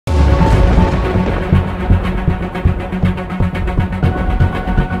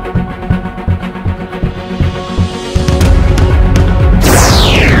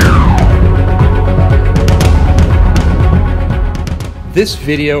This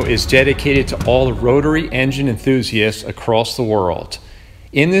video is dedicated to all the rotary engine enthusiasts across the world.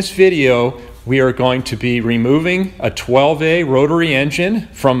 In this video, we are going to be removing a 12A rotary engine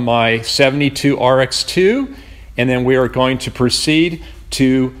from my 72 RX2, and then we are going to proceed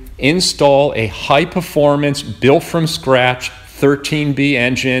to install a high-performance, built-from-scratch 13B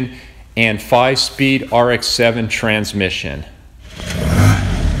engine and 5-speed RX7 transmission.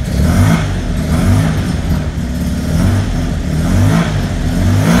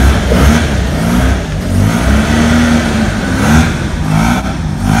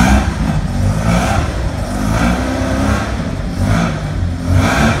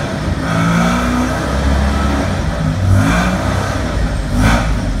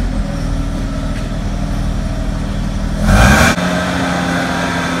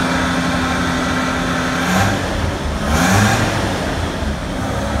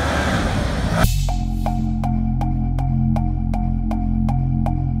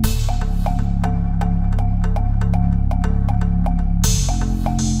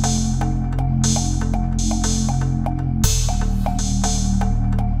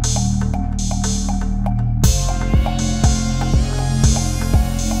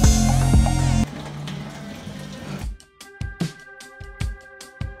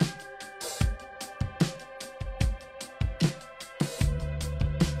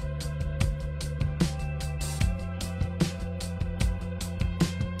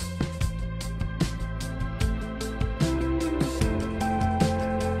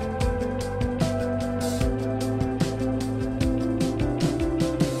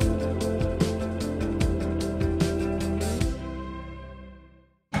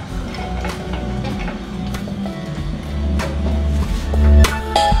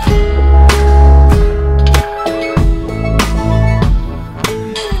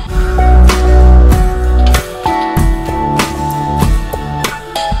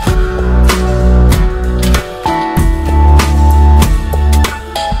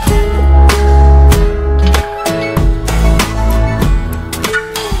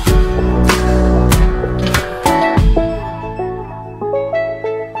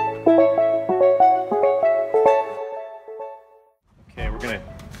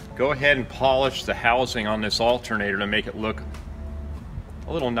 Go ahead and polish the housing on this alternator to make it look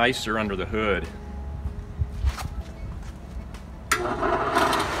a little nicer under the hood.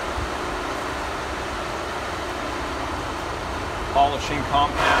 Polishing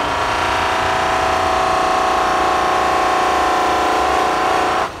compound.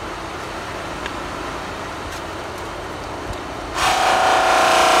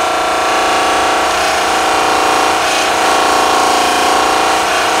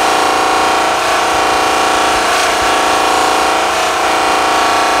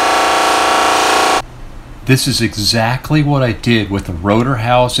 This is exactly what I did with the rotor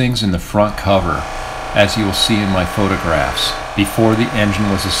housings and the front cover, as you will see in my photographs, before the engine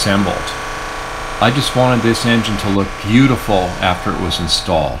was assembled. I just wanted this engine to look beautiful after it was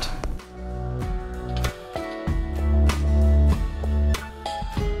installed.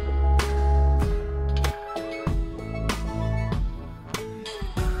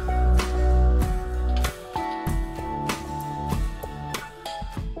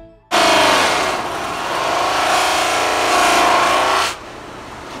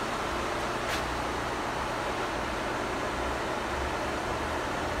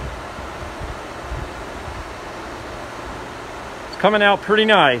 Coming out pretty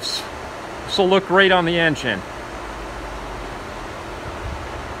nice. This will look great on the engine.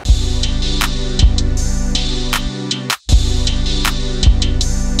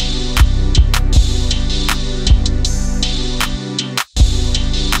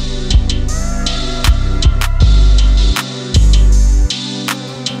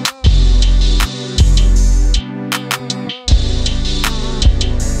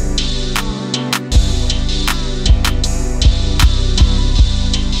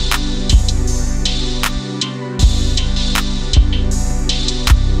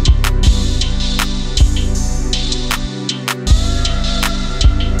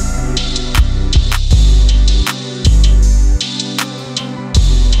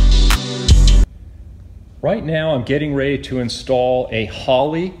 Right now I'm getting ready to install a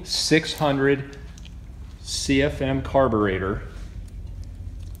Holley 600 CFM carburetor.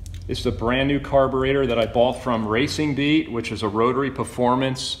 It's a brand new carburetor that I bought from Racing Beat, which is a rotary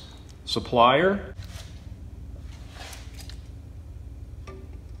performance supplier.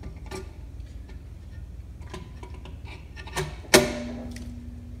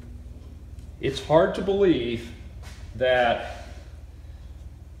 It's hard to believe that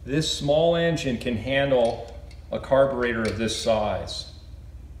this small engine can handle a carburetor of this size.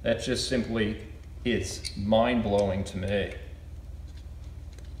 That just simply is mind-blowing to me.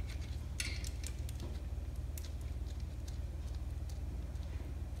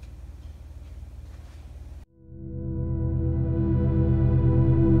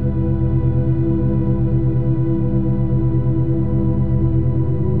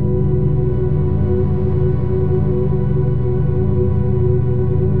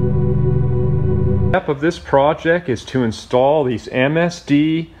 Step of this project is to install these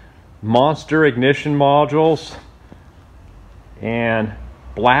MSD monster ignition modules and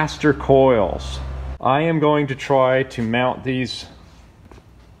blaster coils. I am going to try to mount these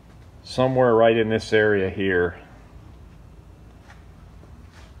somewhere right in this area here.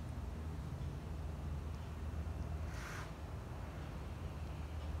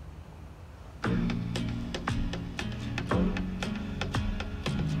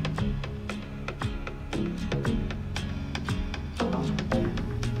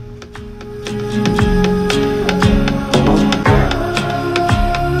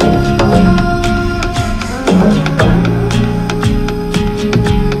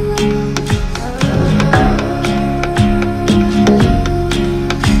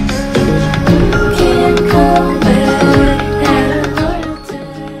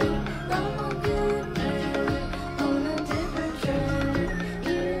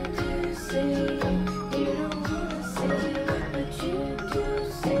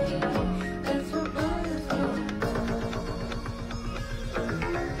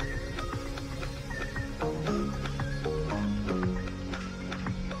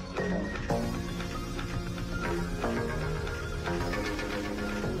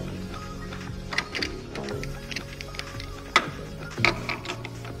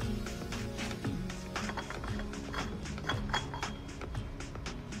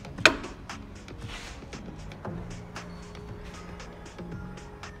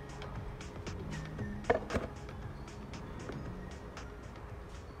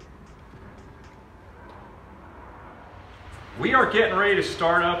 We are getting ready to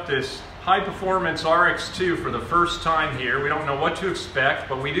start up this high-performance RX2 for the first time here. We don't know what to expect,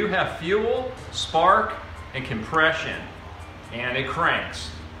 but we do have fuel, spark, and compression, and it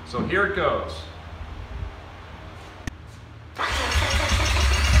cranks. So here it goes.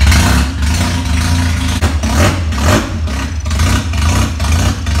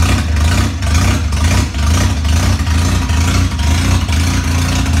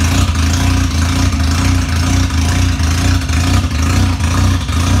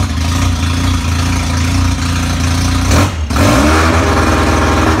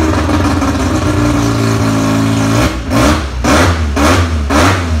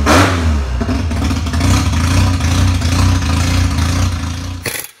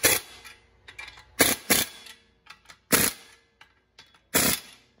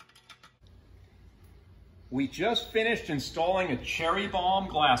 We just finished installing a cherry bomb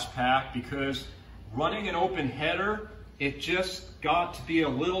glass pack because running an open header, it just got to be a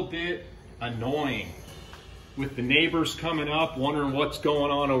little bit annoying with the neighbors coming up wondering what's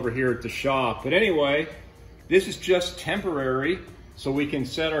going on over here at the shop. But anyway, this is just temporary so we can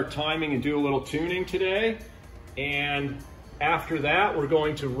set our timing and do a little tuning today. And after that, we're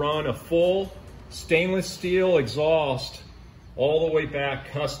going to run a full stainless steel exhaust all the way back,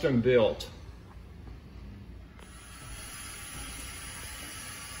 custom built.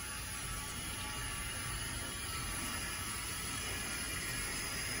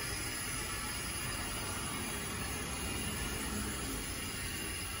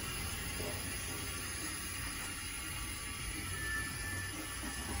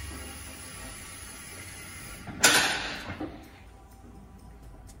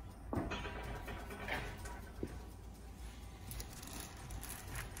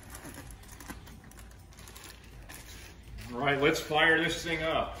 All right, let's fire this thing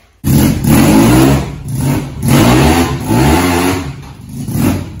up.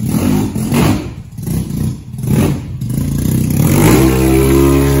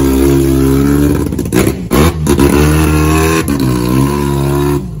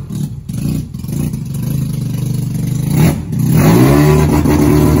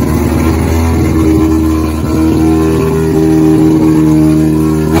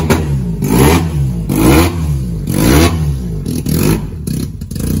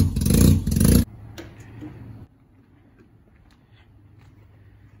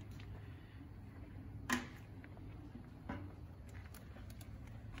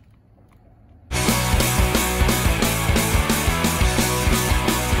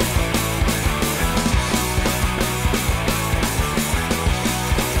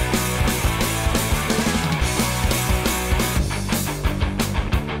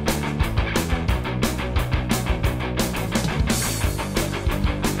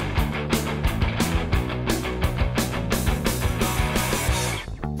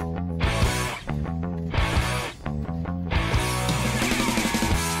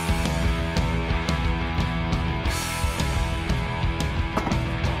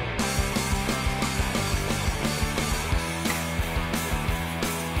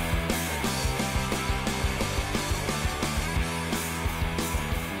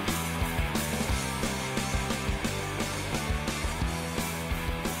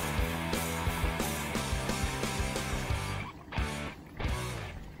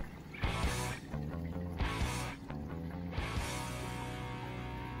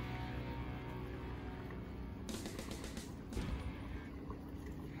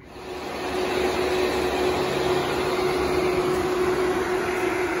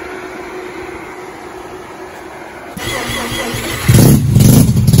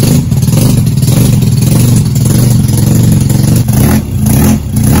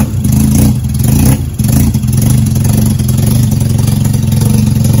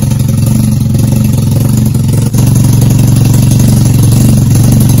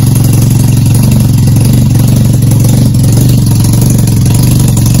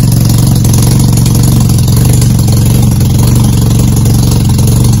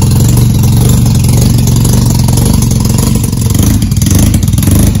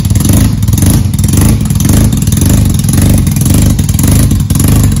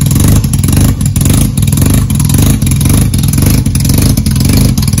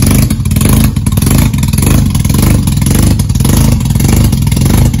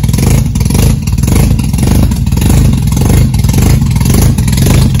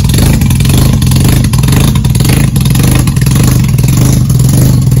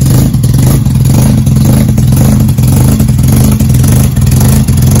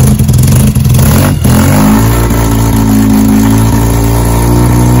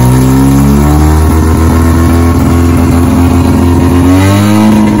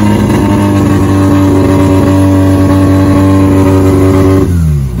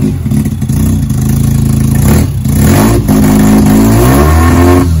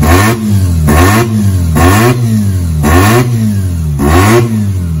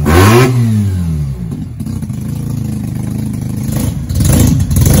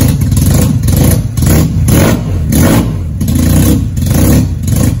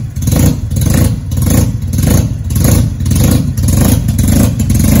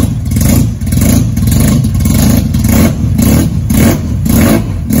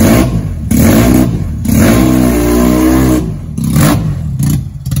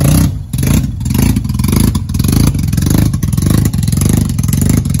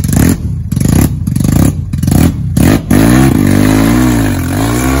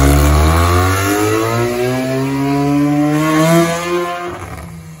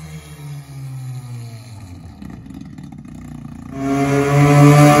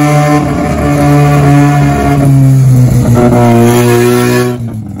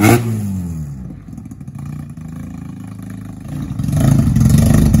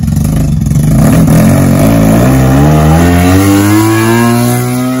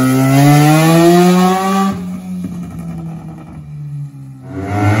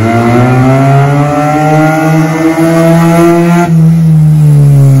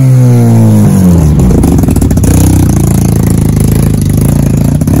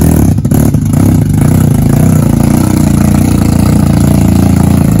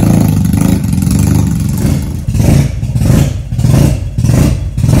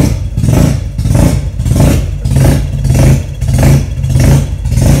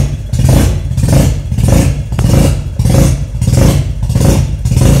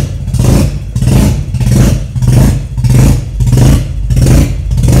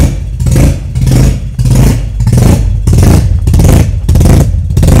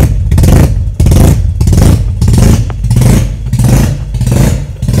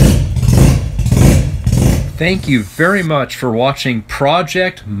 Thank you very much for watching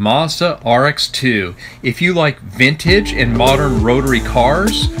Project Mazda RX-2. If you like vintage and modern rotary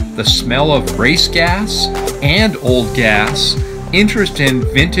cars, the smell of race gas and old gas, interest in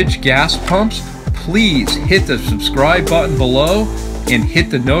vintage gas pumps, please hit the subscribe button below and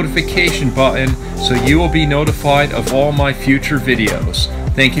hit the notification button so you will be notified of all my future videos.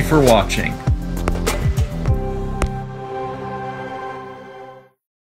 Thank you for watching.